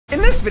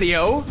this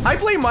video, I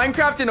play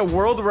Minecraft in a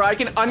world where I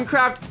can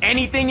uncraft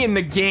anything in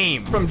the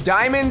game. From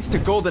diamonds to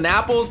golden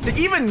apples to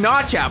even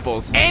notch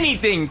apples.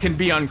 Anything can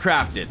be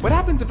uncrafted. What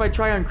happens if I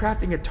try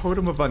uncrafting a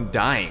totem of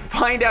undying?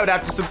 Find out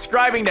after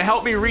subscribing to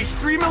help me reach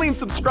 3 million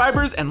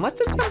subscribers, and let's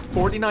attempt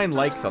 49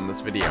 likes on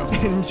this video.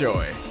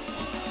 Enjoy.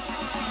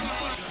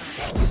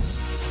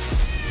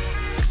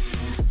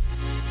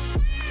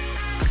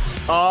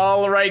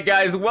 All right,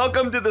 guys,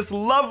 welcome to this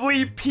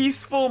lovely,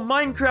 peaceful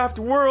Minecraft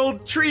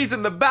world. Trees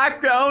in the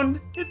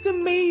background. It's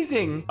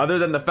amazing. Other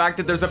than the fact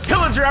that there's a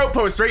pillager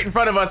outpost right in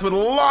front of us with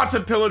lots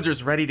of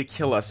pillagers ready to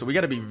kill us. So we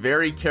got to be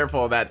very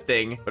careful of that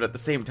thing. But at the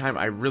same time,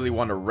 I really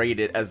want to raid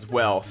it as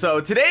well.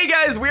 So today,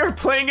 guys, we are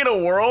playing in a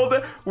world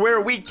where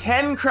we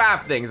can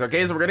craft things.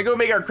 Okay, so we're going to go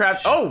make our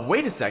craft. Oh,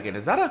 wait a second.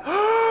 Is that a...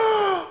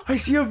 I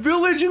see a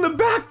village in the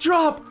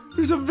backdrop.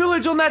 There's a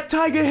village on that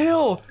Taiga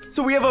hill.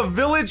 So we have a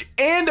village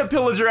and a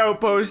pillager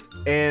outpost.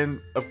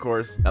 And of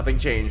course, nothing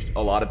changed.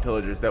 A lot of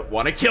pillagers that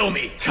want to kill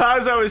me. So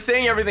as I was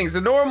saying, everything's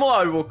normal.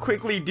 I will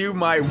quickly do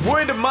my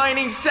wood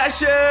mining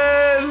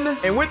session.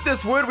 And with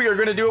this wood, we are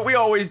going to do what we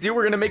always do.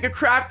 We're going to make a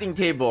crafting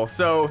table.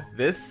 So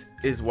this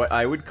is what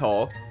I would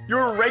call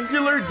your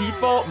regular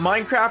default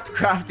Minecraft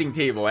crafting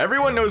table.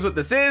 Everyone knows what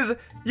this is.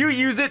 You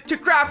use it to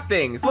craft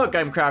things. Look,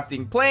 I'm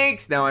crafting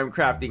planks, now I'm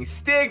crafting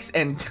sticks,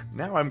 and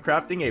now I'm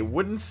crafting a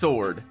wooden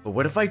sword. But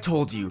what if I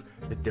told you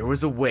that there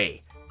was a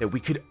way that we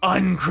could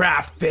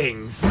uncraft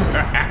things?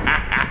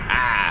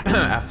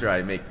 After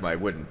I make my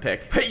wooden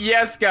pick. But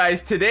yes,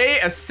 guys, today,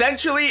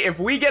 essentially, if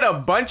we get a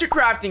bunch of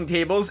crafting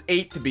tables,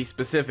 8 to be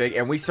specific,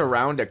 and we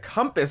surround a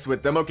compass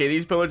with them. Okay,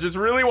 these pillagers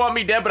really want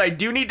me dead, but I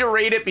do need to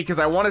raid it because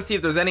I want to see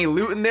if there's any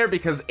loot in there,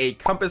 because a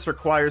compass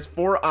requires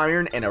 4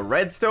 iron and a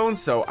redstone.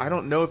 So I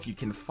don't know if you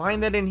can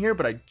find that in here,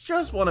 but I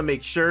just want to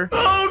make sure.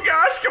 Oh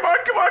gosh, come on,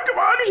 come on, come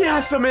on.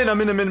 Yes, I'm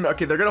in.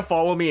 Okay, they're gonna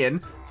follow me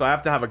in. So I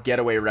have to have a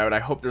getaway route. I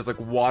hope there's like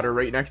water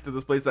right next to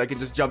this place that I can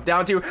just jump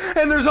down to.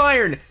 And there's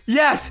iron.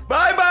 Yes.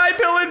 Bye-bye,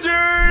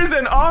 pillagers.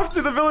 And off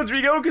to the village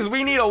we go because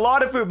we need a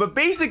lot of food. But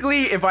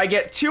basically, if I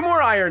get 2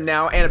 more iron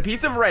now and a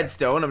piece of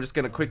redstone, I'm just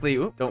going to quickly,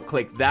 don't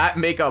click that,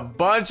 make a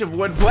bunch of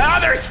wood. Wow,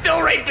 they're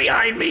still right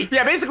behind me.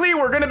 Yeah, basically,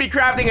 we're going to be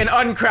crafting an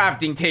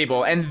uncrafting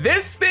table. And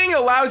this thing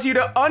allows you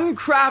to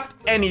uncraft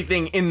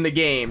anything in the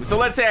game. So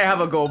let's say I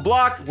have a gold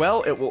block.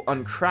 Well, it will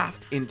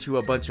uncraft into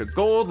a bunch of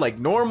gold like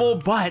normal,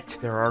 but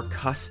there are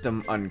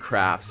custom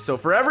uncrafts. So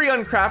for every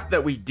uncraft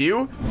that we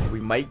do, we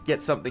might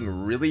get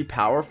something really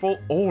powerful,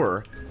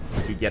 or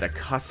we could get a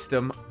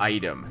custom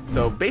item.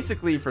 So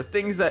basically, for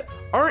things that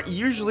aren't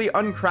usually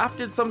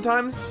uncrafted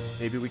sometimes,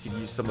 maybe we could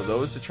use some of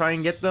those to try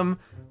and get them.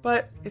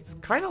 But it's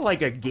kind of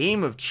like a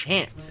game of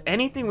chance.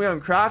 Anything we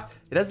uncraft,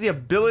 it has the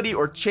ability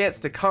or chance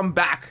to come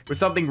back with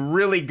something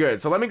really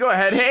good. So let me go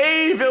ahead.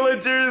 Hey,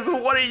 villagers,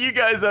 what are you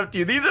guys up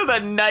to? These are the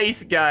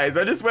nice guys.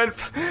 I just went,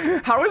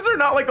 how is there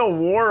not like a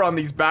war on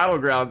these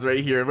battlegrounds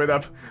right here with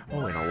a,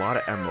 oh, and a lot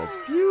of emeralds.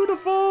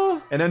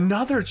 Beautiful. And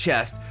another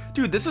chest.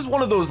 Dude, this is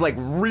one of those like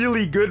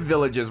really good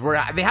villages where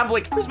they have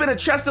like, there's been a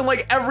chest in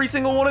like every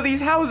single one of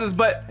these houses.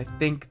 But I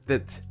think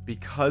that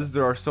because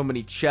there are so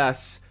many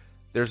chests,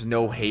 there's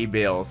no hay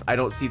bales. I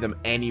don't see them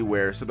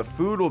anywhere. So the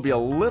food will be a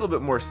little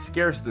bit more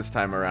scarce this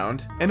time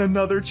around. And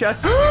another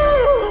chest.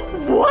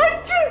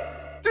 What?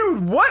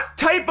 Dude, what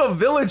type of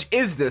village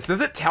is this? Does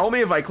it tell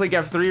me if I click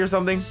F3 or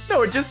something?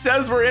 No, it just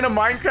says we're in a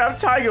Minecraft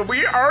taiga.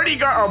 We already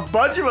got a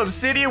bunch of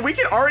obsidian. We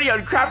can already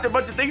uncraft a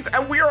bunch of things,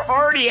 and we are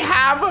already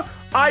have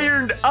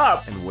ironed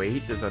up. And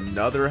wait, there's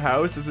another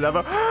house. Does it have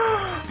a...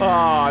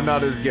 Oh,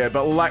 not as good,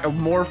 but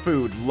more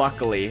food,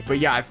 luckily. But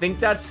yeah, I think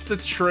that's the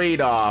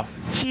trade-off.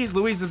 Jeez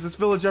Louise, does this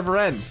village ever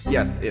end?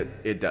 Yes,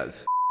 it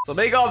does. So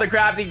make all the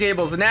crafting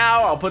tables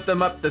now. I'll put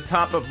them up the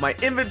top of my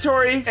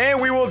inventory, and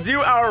we will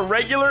do our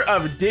regular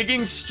of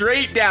digging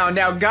straight down.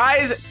 Now,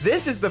 guys,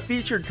 this is the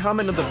featured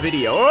comment of the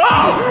video.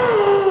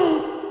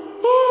 Oh!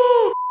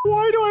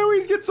 Why do I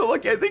always get so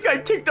lucky? I think I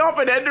ticked off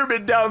an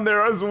Enderman down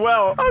there as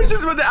well. I was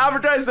just about to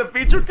advertise the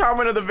featured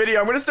comment of the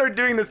video. I'm going to start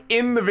doing this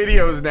in the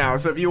videos now.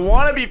 So if you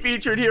want to be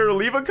featured here,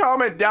 leave a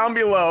comment down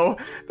below.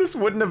 This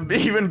wouldn't have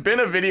even been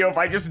a video if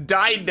I just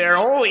died there.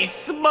 Holy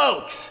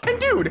smokes. And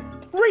dude,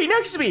 right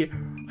next to me,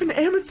 an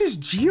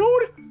amethyst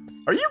geode?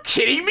 Are you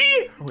kidding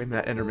me? Oh, and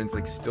that Enderman's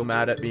like still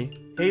mad at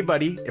me. Hey,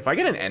 buddy, if I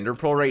get an ender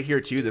pearl right here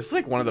too, this is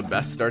like one of the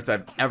best starts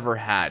I've ever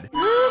had.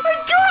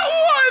 I got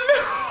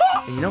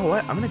one! And you know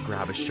what? I'm gonna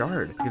grab a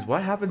shard, because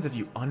what happens if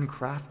you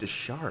uncraft a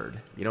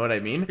shard? You know what I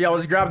mean? Yeah, I'll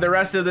just grab the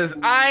rest of this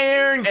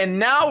iron, and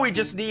now we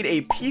just need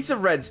a piece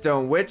of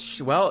redstone,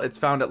 which, well, it's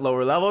found at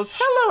lower levels.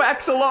 Hello,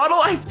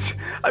 axolotl.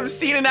 I've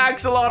seen an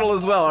axolotl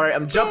as well. All right,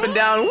 I'm jumping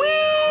down.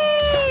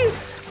 Whee!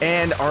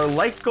 And our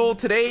life goal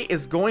today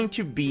is going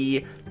to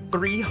be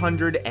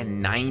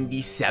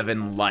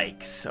 397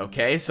 likes,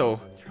 okay?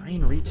 So try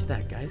and reach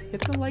that, guys.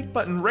 Hit the like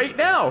button right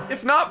now.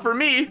 If not for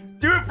me,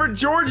 do it for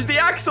George the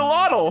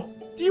axolotl.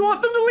 Do you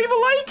want them to leave a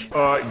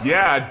like?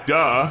 Yeah,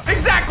 duh.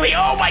 Exactly.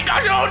 Oh my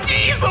gosh. Oh,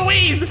 geez,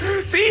 Louise.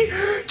 See,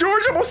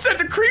 George almost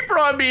sent a creeper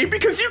on me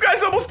because you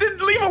guys almost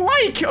didn't leave a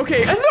like.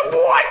 Okay, and then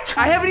what?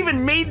 I haven't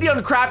even made the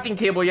uncrafting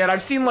table yet.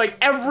 I've seen like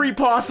every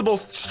possible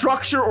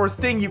structure or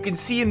thing you can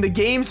see in the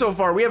game so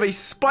far. We have a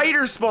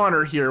spider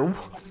spawner here.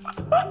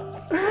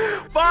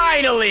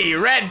 Finally,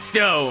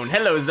 redstone.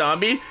 Hello,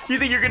 zombie. You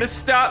think you're gonna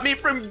stop me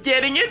from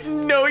getting it?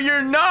 No,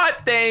 you're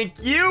not.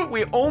 Thank you.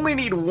 We only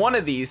need one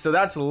of these, so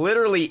that's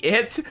literally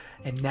it.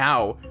 And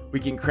now we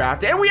can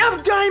craft it. And we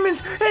have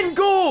diamonds and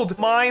gold.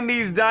 Mine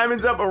these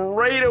diamonds up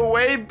right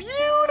away.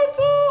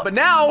 Beautiful. But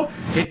now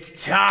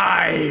it's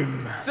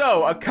time.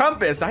 So a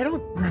compass. I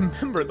don't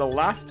remember the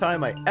last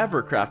time I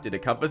ever crafted a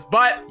compass,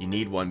 but you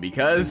need one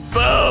because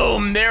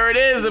boom, there it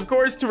is. Of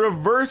course, to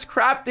reverse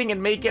crafting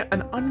and make it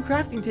an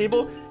uncrafting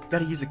table,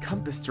 gotta use a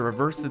compass to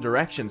reverse the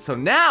direction. So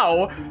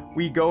now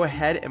we go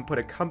ahead and put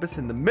a compass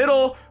in the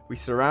middle. We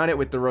surround it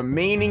with the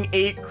remaining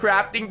 8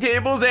 crafting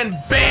tables and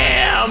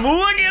bam,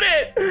 look at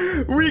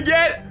it. We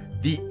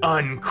get the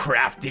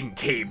uncrafting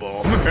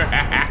table.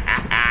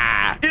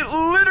 It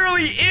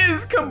literally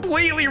is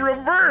completely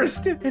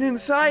reversed. And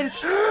inside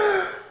it's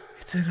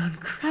an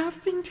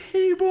uncrafting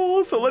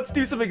table. So let's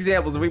do some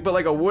examples. If we put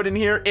like a wood in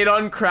here, it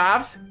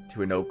uncrafts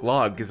to an oak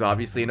log, because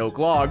obviously an oak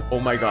log, oh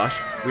my gosh,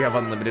 we have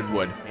unlimited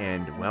wood.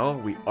 And well,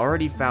 we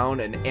already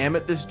found an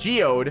amethyst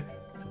geode,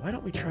 so why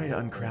don't we try to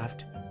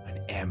uncraft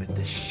an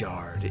amethyst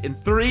shard in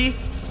 3,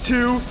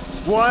 2,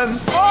 1.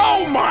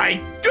 Oh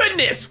my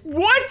goodness,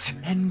 what?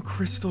 End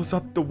crystals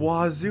up the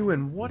wazoo,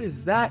 and what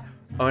is that?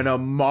 An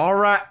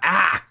Amara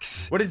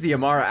axe. What does the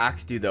Amara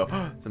axe do though?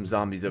 Some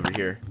zombies over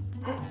here.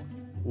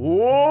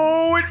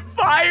 Whoa, it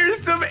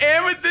fires some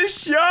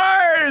amethyst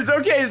shards.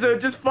 Okay, so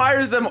it just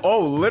fires them,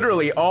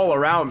 literally all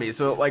around me.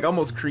 So it like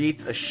almost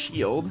creates a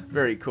shield.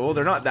 Very cool.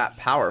 They're not that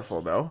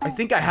powerful though. I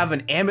think I have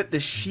an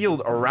amethyst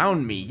shield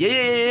around me.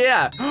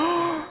 Yeah.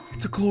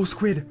 It's a glow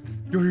squid.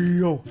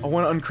 Yo. I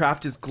want to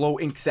uncraft his glow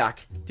ink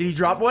sack. Did he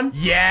drop one?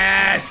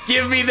 Yes,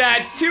 give me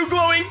that. 2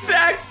 glowing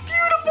sacks.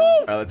 Beautiful.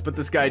 All right, let's put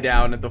this guy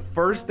down. And the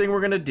first thing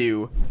we're gonna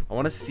do, I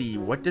want to see,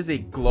 what does a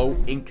glow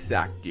ink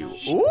sack do?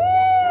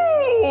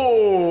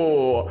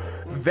 Ooh,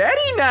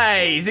 very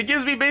nice. It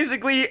gives me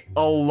basically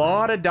a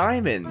lot of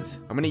diamonds.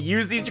 I'm gonna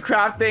use these to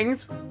craft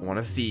things. I want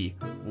to see,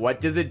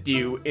 what does it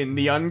do in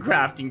the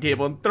uncrafting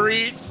table? In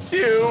 3,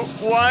 2,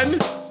 1.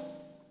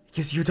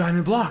 Gives you a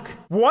diamond block.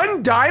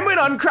 1 diamond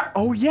uncraft.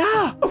 Oh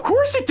yeah, of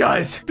course it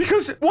does.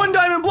 Because 1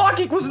 diamond block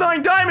equals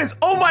 9 diamonds.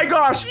 Oh my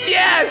gosh,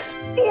 yes,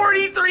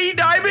 43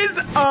 diamonds.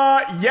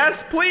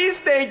 Yes, please,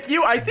 thank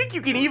you. I think you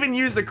can even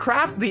use the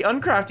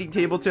uncrafting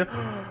table to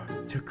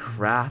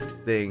craft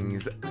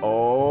things.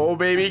 Oh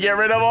baby, get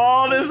rid of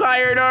all this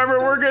iron armor.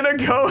 We're gonna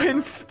go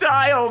in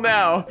style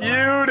now.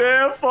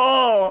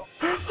 Beautiful.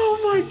 Oh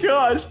my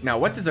gosh. Now,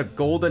 what does a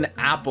golden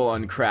apple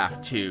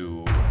uncraft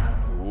to?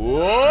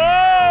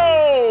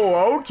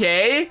 Whoa,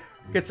 okay.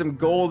 Get some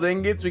gold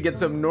ingots, we get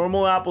some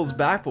normal apples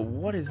back, but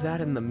what is that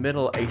in the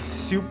middle? A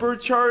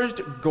supercharged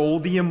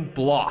goldium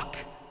block.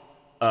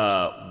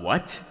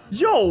 What?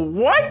 Yo,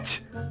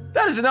 what?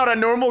 That is not a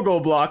normal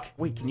gold block.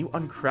 Wait, can you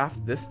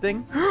uncraft this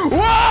thing?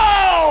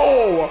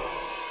 Whoa!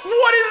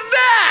 What is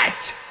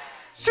that?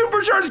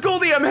 Supercharged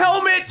goldium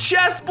helmet,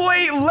 chest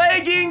plate,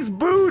 leggings,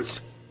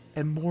 boots,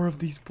 and more of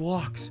these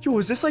blocks. Yo,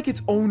 is this like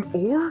its own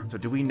ore? So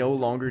do we no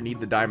longer need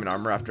the diamond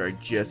armor after I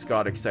just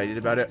got excited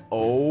about it?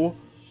 Oh,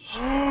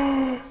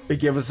 it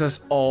gives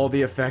us all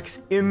the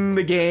effects in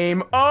the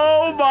game.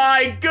 Oh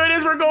my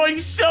goodness, we're going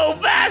so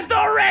fast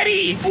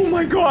already. Oh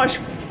my gosh,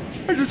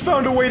 I just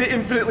found a way to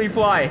infinitely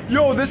fly.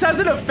 Yo, this has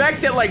an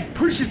effect that like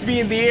pushes me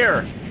in the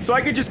air. So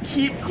I could just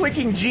keep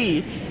clicking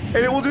G and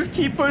it will just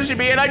keep pushing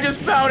me. And I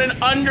just found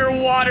an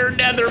underwater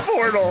nether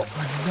portal.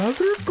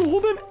 Another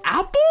golden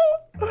apple?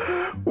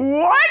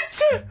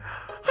 What?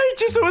 I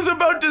just was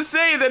about to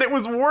say that it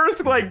was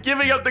worth like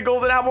giving up the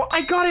golden apple.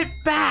 I got it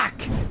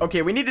back.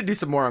 Okay, we need to do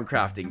some more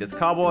uncrafting. Does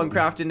cobble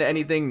uncraft into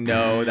anything?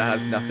 No, that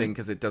has nothing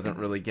because it doesn't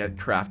really get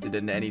crafted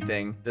into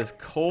anything. Does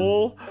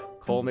coal?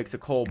 Coal makes a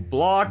coal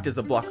block. Does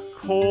a block of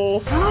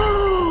coal?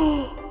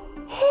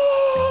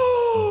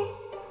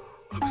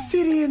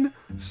 Obsidian,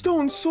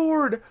 stone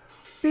sword,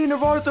 vein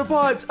of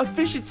arthropods,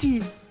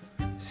 efficiency.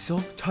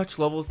 Silk touch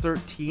level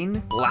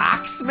 13.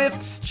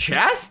 Blacksmith's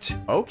chest?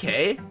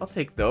 Okay, I'll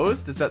take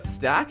those. Does that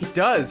stack? It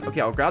does.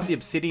 Okay, I'll grab the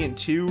obsidian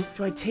too.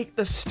 Do I take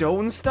the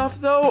stone stuff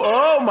though?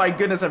 Oh my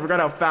goodness, I forgot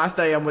how fast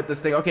I am with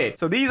this thing. Okay,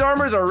 so these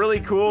armors are really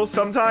cool.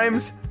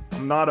 Sometimes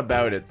I'm not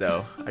about it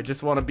though. I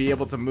just want to be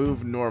able to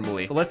move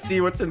normally. So let's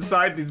see what's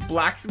inside these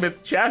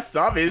blacksmith chests,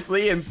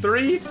 obviously. In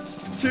 3,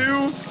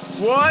 2,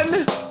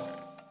 1.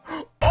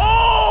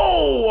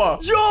 Oh!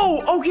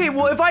 Yo! Okay,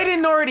 well, if I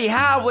didn't already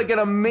have, like, an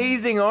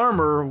amazing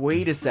armor...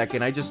 Wait a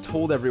second, I just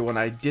told everyone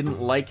I didn't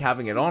like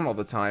having it on all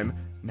the time.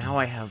 Now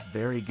I have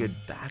very good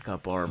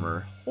backup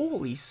armor.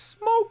 Holy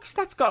smokes,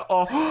 that's got...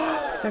 Oh,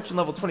 protection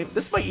level 20.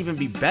 This might even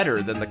be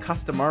better than the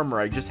custom armor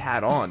I just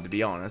had on, to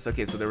be honest.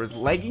 Okay, so there was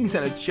leggings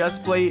and a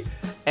chest plate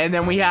And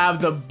then we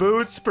have the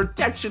boots,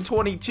 protection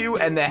 22,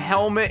 and the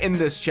helmet in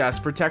this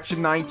chest,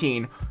 protection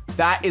 19.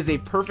 That is a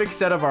perfect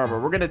set of armor.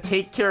 We're gonna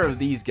take care of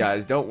these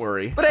guys, don't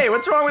worry. But hey,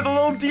 what's wrong with a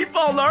little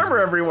default armor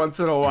every once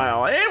in a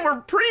while? And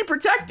we're pretty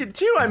protected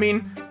too. I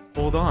mean,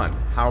 hold on.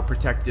 How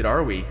protected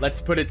are we?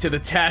 Let's put it to the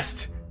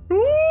test.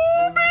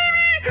 Ooh,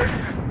 baby!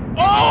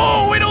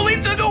 Oh, it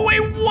only took away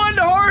 1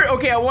 heart.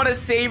 Okay, I want to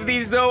save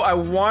these though. I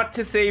want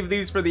to save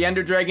these for the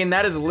Ender Dragon.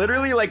 That is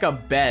literally like a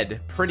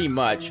bed, pretty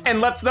much. And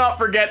let's not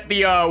forget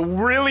the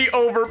really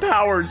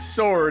overpowered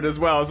sword as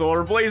well. So we'll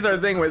replace our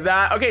thing with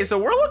that. Okay, so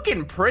we're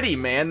looking pretty,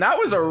 man. That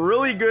was a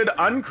really good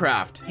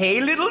uncraft.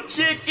 Hey, little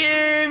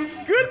chickens,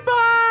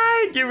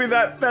 goodbye. Give me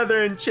that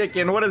feather and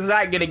chicken. What is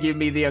that gonna give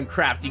me? The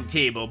uncrafting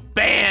table.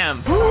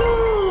 Bam.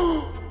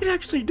 It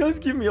actually does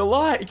give me a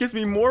lot. It gives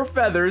me more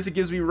feathers, it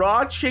gives me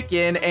raw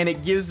chicken, and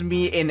it gives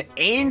me an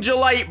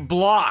angelite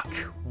block.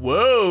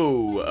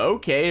 Whoa,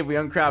 okay, if we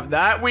uncraft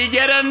that, we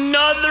get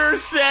another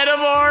set of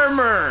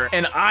armor.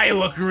 And I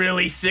look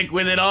really sick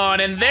with it on,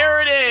 and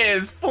there it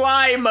is,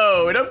 fly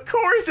mode. Of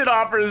course it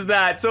offers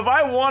that. So if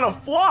I want to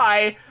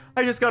fly,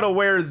 I just gotta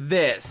wear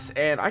this,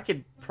 and I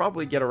could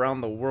probably get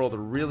around the world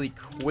really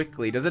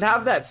quickly. Does it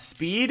have that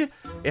speed?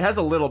 It has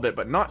a little bit,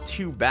 but not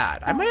too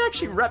bad. I might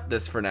actually rep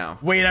this for now.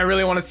 Wait, I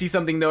really want to see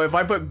something though. If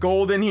I put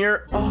gold in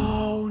here,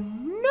 oh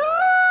no!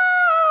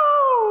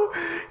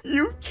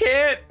 You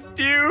can't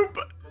dupe.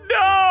 No,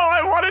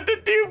 I wanted to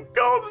dupe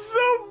gold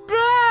so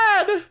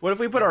bad. What if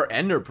we put our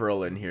ender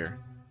pearl in here?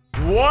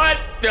 What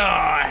the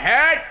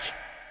heck?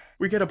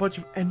 We get a bunch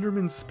of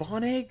enderman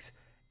spawn eggs,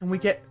 and we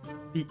get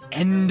the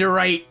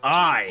enderite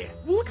eye.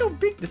 Look how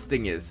big this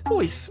thing is.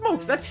 Holy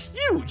smokes, that's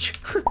huge.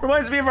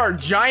 Reminds me of our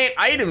giant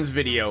items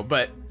video,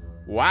 but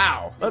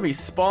wow. Let me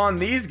spawn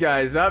these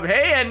guys up.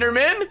 Hey,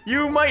 Enderman.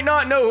 You might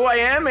not know who I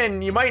am,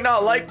 and you might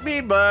not like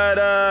me,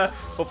 but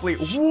hopefully.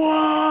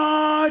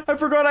 What? I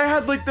forgot I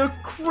had like the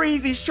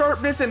crazy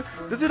sharpness, and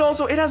does it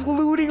also, it has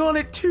looting on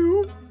it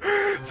too?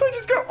 So I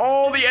just got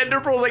all the ender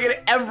pearls I could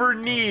ever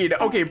need.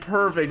 Okay,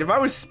 perfect. If I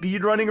was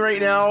speed running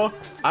right now,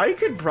 I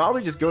could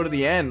probably just go to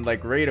the end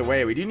like right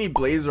away. We do need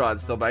blaze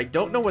rods still, but I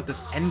don't know what this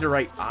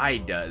enderite eye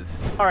does.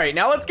 All right,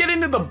 now let's get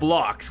into the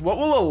blocks. What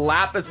will a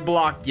lapis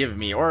block give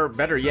me? Or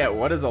better yet,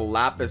 what does a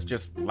lapis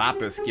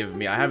give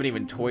me? I haven't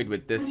even toyed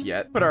with this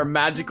yet. Put our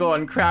magical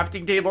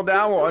uncrafting table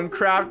down. We'll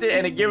uncraft it,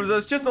 and it gives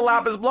us just a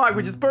lapis block,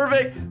 which is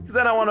perfect, because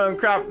then I want to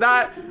uncraft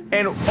that.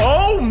 And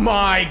oh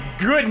my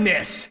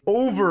goodness,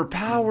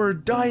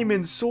 overpowered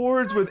diamond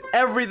swords with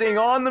everything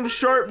on them.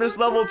 Sharpness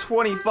level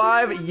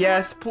 25.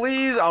 Yes,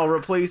 please. I'll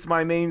replace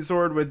my main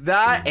sword with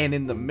that. And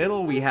in the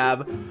middle, we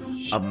have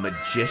a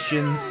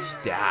magician's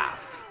staff.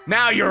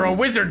 Now you're a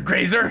wizard,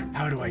 Graser.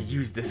 How do I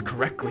use this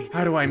correctly?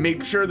 How do I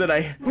make sure that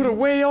I put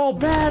away all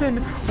bad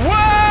and...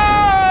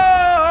 Whoa!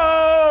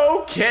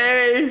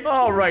 Okay.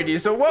 Alrighty,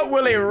 so what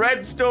will a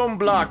redstone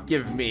block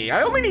give me?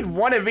 I only need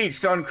 1 of each,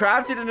 so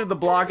uncraft it into the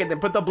block and then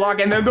put the block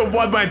and then the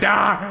one by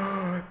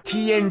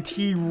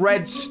TNT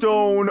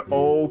redstone.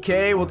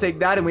 Okay, we'll take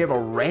that, and we have a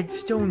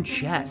redstone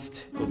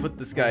chest. So we'll put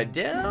this guy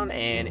down,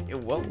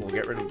 and well, we'll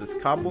get rid of this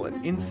cobble,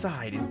 and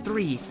inside in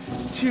 3,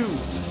 2,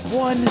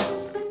 1.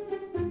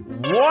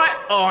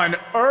 What on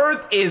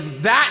earth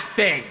is that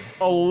thing?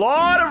 A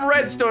lot of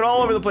redstone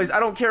all over the place. I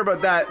don't care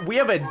about that. We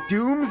have a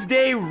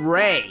doomsday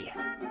ray.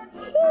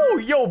 Oh,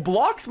 yo,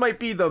 blocks might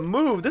be the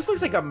move. This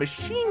looks like a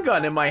machine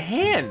gun in my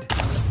hand.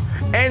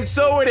 And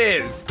so it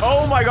is.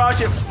 Oh my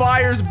gosh, it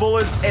fires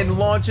bullets and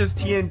launches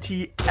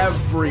TNT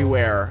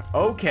everywhere.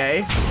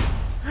 Okay.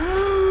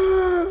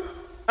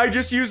 I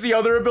just used the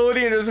other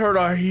ability and just heard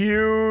a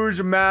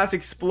huge mass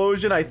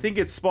explosion. I think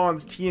it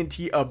spawns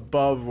TNT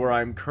above where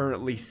I'm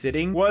currently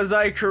sitting. Was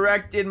I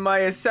correct in my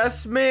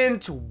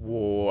assessment?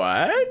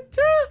 What?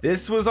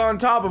 This was on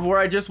top of where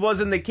I just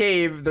was in the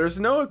cave. There's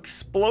no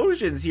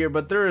explosions here,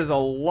 but there is a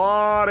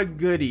lot of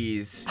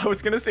goodies. I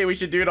was gonna say we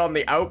should do it on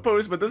the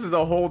outpost, but this is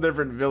a whole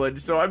different village,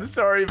 so I'm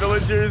sorry,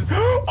 villagers.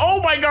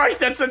 Oh my gosh,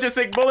 that's such a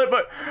sick bullet,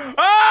 but...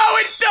 Oh,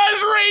 it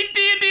does rain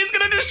TNT. It's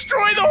gonna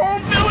destroy the whole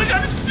village.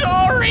 I'm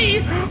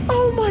sorry.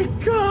 Oh my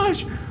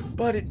gosh,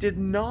 but it did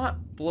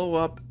not blow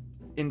up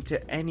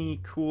into any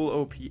cool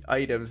OP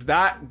items.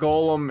 That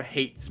golem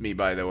hates me,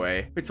 by the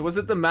way. Wait, so was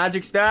it the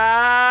magic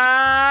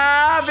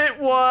staff? It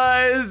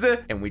was.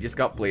 And we just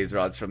got blaze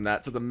rods from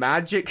that. So the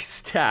magic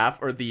staff,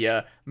 or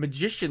the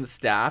magician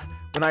staff,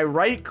 when I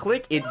right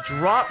click, it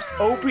drops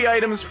OP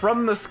items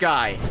from the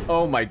sky.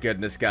 Oh my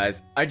goodness,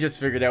 guys. I just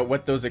figured out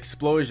what those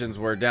explosions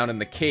were down in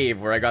the cave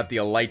where I got the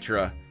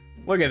elytra.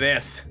 Look at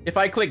this. If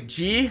I click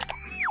G,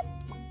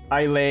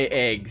 I lay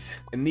eggs,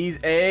 and these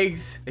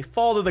eggs, they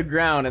fall to the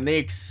ground and they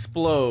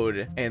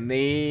explode, and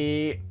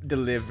they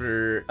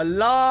deliver a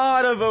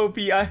lot of OP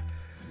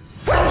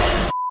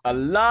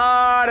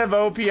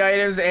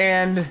items,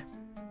 and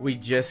we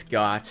just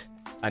got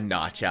a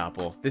notch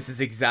apple. This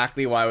is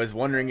exactly why I was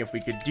wondering if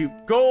we could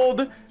dupe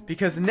gold,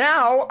 because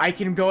now I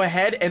can go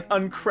ahead and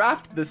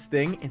uncraft this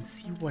thing and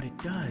see what it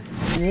does.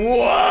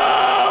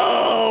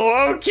 Whoa!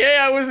 Whoa, okay,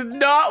 I was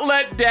not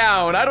let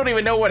down. I don't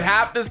even know what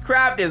half this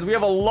craft is. We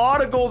have a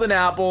lot of golden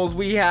apples.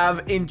 We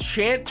have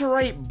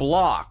enchanterite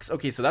blocks.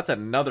 Okay, so that's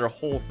another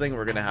whole thing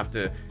we're gonna have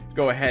to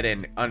go ahead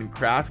and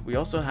uncraft. We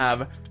also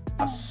have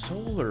a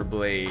solar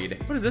blade.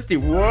 What does this do?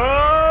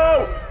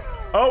 Whoa!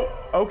 Oh,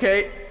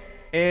 okay.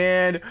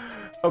 And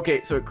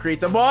okay, so it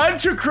creates a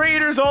bunch of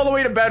craters all the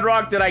way to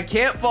bedrock that I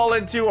can't fall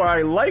into, or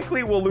I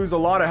likely will lose a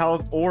lot of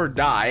health or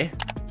die.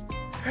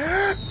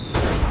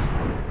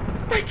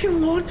 I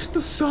can launch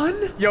the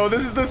sun? Yo,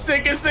 this is the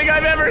sickest thing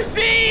I've ever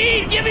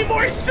seen! Give me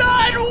more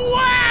sun!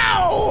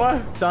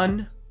 Wow!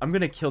 Sun, I'm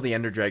gonna kill the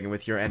ender dragon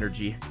with your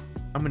energy.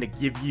 I'm gonna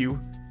give you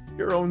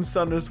your own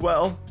sun as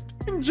well.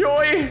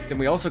 Enjoy! Then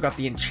we also got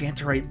the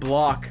enchanterite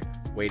block.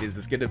 Wait, is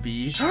this gonna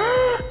be...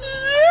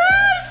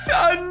 Yes!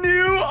 A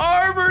new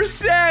armor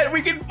set!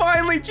 We can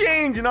finally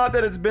change! Not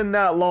that it's been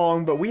that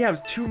long, but we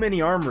have too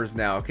many armors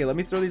now. Okay, let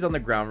me throw these on the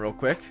ground real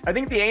quick. I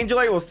think the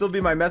Angelite will still be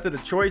my method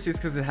of choice just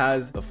because it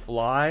has the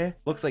fly.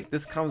 Looks like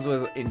this comes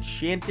with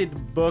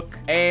enchanted book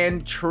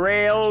and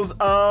trails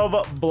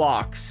of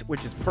blocks,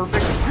 which is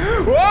perfect.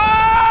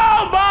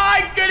 Oh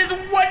my goodness!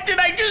 What did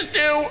I just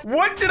do?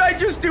 What did I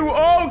just do?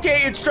 Oh,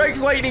 okay, it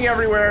strikes lightning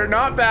everywhere.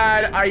 Not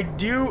bad. I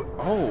do...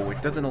 Oh,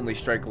 it doesn't only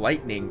strike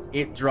lightning.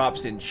 It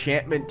drops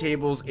enchantment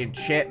tables,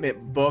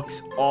 enchantment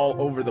books all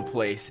over the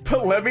place.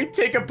 But let me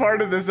take a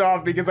part of this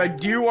off because I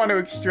do want to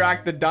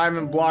extract the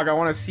diamond block. I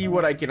want to see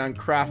what I can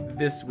uncraft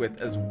this with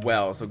as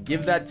well. So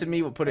give that to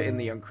me. We'll put it in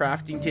the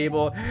uncrafting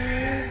table.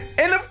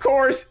 And of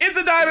course, it's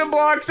a diamond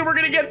block, so we're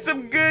gonna get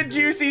some good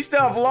juicy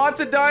stuff.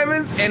 Lots of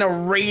diamonds and a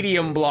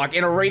radium block.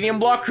 And a radium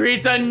block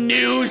creates a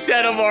new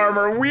set of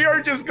armor. We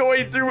are just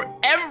going through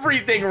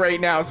everything right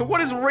now. So what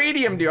does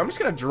radium do? I'm just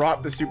gonna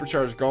drop the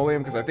supercharged golem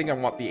because I think I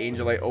want the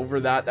angelite over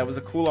that. That was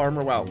a cool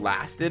armor while it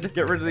lasted.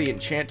 Get rid of the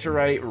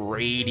enchanterite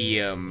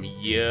radium.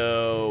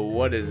 Yo,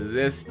 what does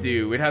this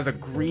do? It has a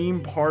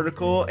green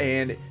particle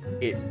and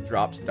it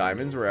drops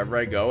diamonds wherever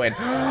I go, and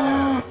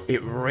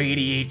it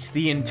radiates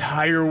the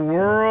entire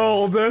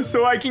world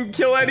so I can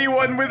kill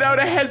anyone without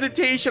a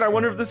hesitation. I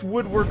wonder if this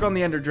would work on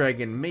the ender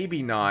dragon.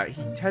 Maybe not.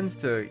 He tends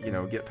to, you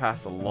know, get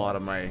past a lot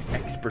of my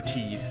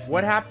expertise.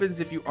 What happens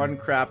if you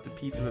uncraft a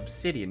piece of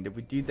obsidian? Did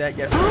we do that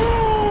yet?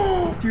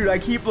 Dude, I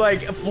keep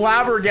like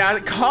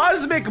flabbergasted.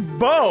 Cosmic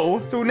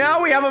bow. So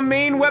now we have a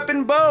main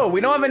weapon bow.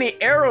 We don't have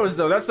any arrows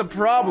though. That's the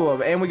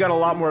problem. And we got a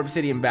lot more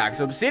obsidian back.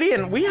 So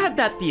obsidian, we had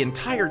that the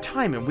entire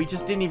time and we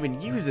just didn't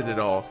even use it at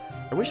all.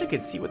 I wish I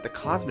could see what the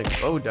cosmic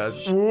bow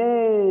does.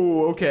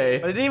 Ooh, okay.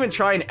 I didn't even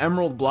try an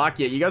emerald block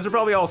yet. You guys are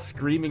probably all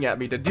screaming at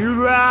me to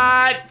do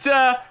that.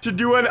 To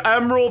do an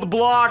emerald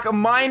block, a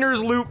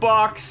miner's loot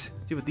box.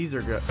 Let's see what these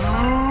are good.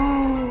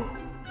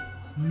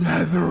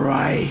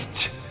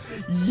 Netherite.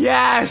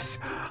 Yes.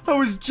 I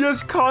was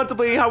just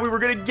contemplating how we were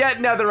gonna get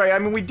netherite. I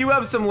mean, we do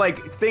have some like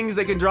things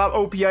that can drop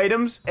OP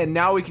items, and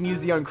now we can use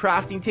the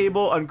uncrafting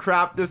table,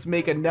 uncraft this,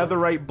 make a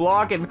netherite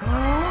block, and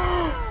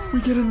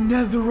we get a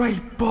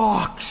netherite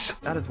box.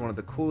 That is one of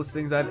the coolest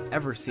things I've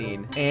ever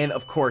seen. And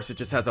of course, it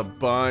just has a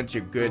bunch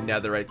of good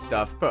netherite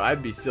stuff. But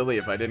I'd be silly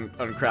if I didn't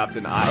uncraft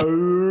an eye.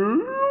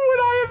 An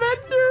eye of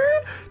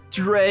Ender.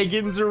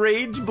 Dragon's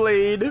Rage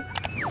Blade.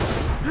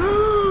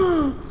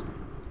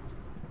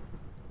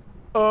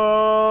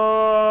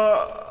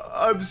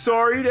 I'm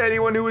sorry to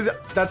anyone who was...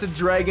 That's a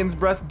dragon's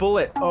breath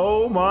bullet.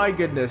 Oh my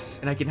goodness.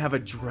 And I can have a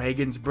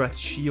dragon's breath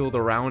shield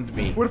around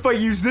me. What if I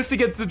use this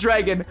against the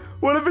dragon?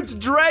 What if it's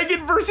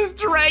dragon versus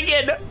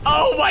dragon?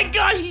 Oh my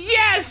gosh,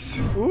 yes!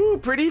 Ooh,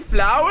 pretty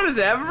flowers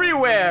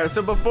everywhere.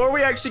 So before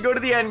we actually go to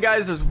the end,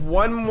 guys, there's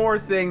one more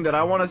thing that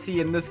I want to see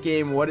in this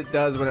game, what it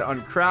does when it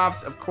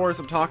uncrafts. Of course,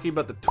 I'm talking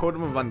about the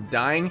Totem of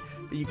Undying.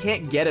 But you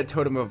can't get a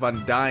Totem of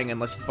Undying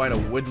unless you find a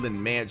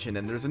woodland mansion,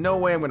 and there's no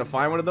way I'm gonna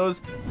find one of those.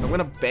 So I'm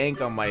gonna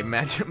bank on my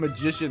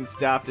magician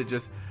staff to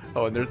just...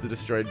 Oh, and there's the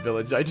destroyed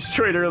village I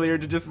destroyed earlier,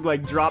 to just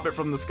like drop it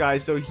from the sky.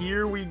 So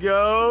here we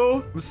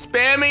go. I'm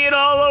spamming it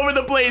all over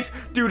the place.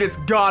 Dude, it's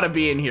gotta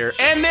be in here.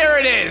 And there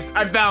it is.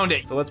 I found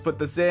it. So let's put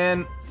this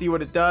in, see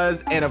what it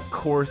does. And of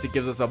course, it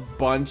gives us a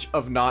bunch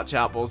of notch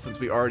apples since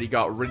we already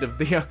got rid of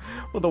the,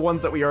 well, the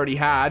ones that we already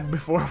had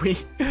before we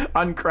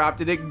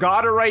uncrafted it.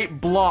 Godorite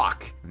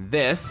block.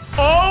 This.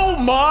 Oh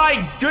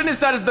my goodness,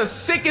 that is the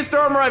sickest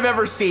armor I've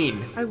ever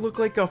seen. I look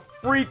like a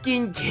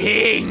freaking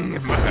king.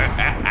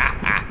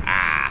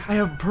 I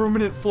have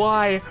permanent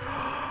fly.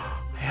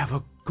 I have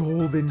a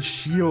golden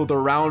shield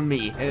around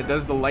me. And it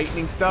does the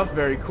lightning stuff.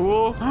 Very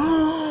cool.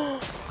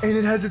 And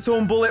it has its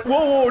own bullet.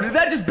 Whoa, whoa, did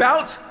that just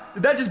bounce?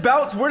 Did that just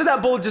bounce? Where did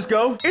that bullet just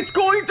go? It's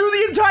going through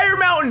the entire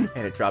mountain.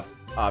 And it dropped,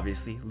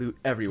 obviously, loot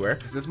everywhere.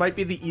 This might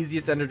be the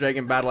easiest Ender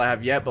Dragon battle I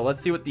have yet, but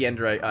let's see what the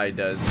Ender Eye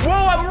does. Whoa,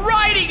 I'm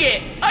riding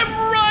it. I'm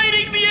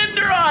riding the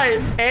Ender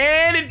Eye.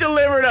 And it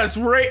delivered us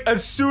right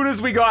as soon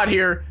as we got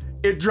here.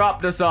 It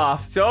dropped us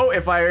off. So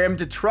if I am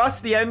to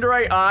trust the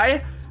Enderite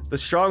Eye, the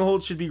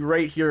stronghold should be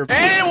right here.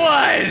 And it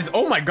was!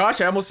 Oh my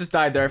gosh, I almost just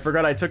died there. I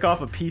forgot I took off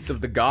a piece of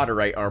the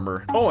Godorite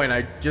armor. Oh, and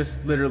I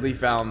just literally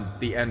found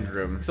the end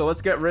room. So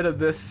let's get rid of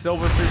this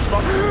silverfish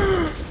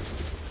spawn.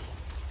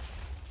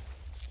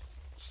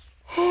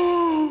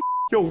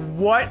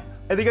 what?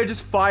 I think I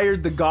just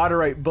fired the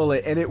Godorite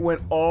bullet and it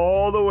went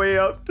all the way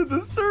up to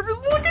the surface.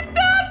 Look at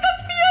that.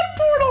 That's the end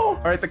portal.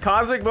 All right, the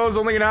cosmic bow is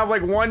only gonna have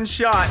like one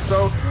shot,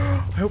 so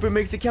I hope it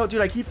makes it count.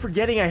 Dude, I keep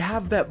forgetting I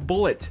have that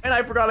bullet and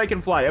I forgot I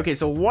can fly. Okay,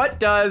 so what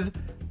does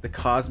the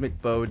cosmic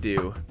bow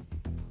do?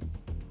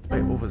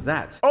 Wait, what was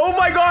that? Oh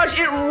my gosh,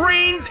 it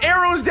rains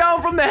arrows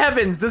down from the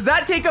heavens. Does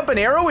that take up an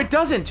arrow? It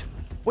doesn't.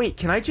 Wait,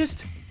 can I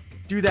just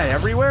do that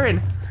everywhere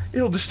and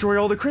it'll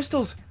destroy all the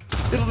crystals?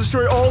 It'll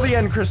destroy all the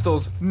end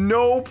crystals.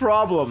 No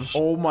problem.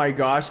 Oh my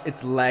gosh,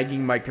 it's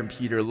lagging my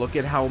computer. Look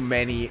at how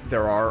many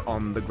there are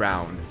on the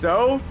ground.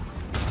 So,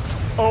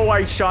 oh,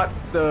 I shot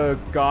the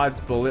god's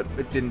bullet.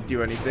 It didn't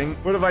do anything.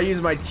 What if I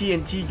use my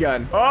TNT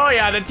gun? Oh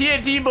yeah, the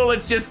TNT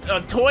bullet's just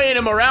toying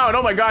him around.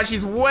 Oh my gosh,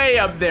 he's way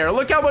up there.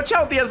 Look how much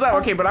health he has left.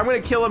 Okay, but I'm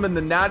gonna kill him in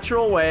the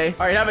natural way.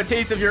 All right, have a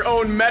taste of your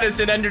own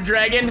medicine, Ender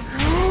Dragon.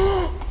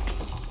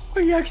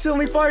 I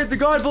accidentally fired the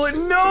god bullet.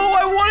 No,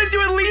 I wanted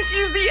to at least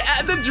use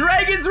the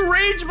dragon's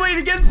rage blade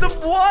against him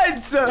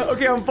once.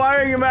 Okay, I'm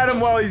firing him at him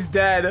while he's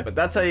dead. But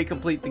that's how you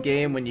complete the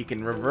game, when you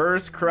can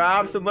reverse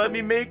crafts and let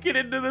me make it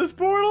into this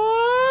portal.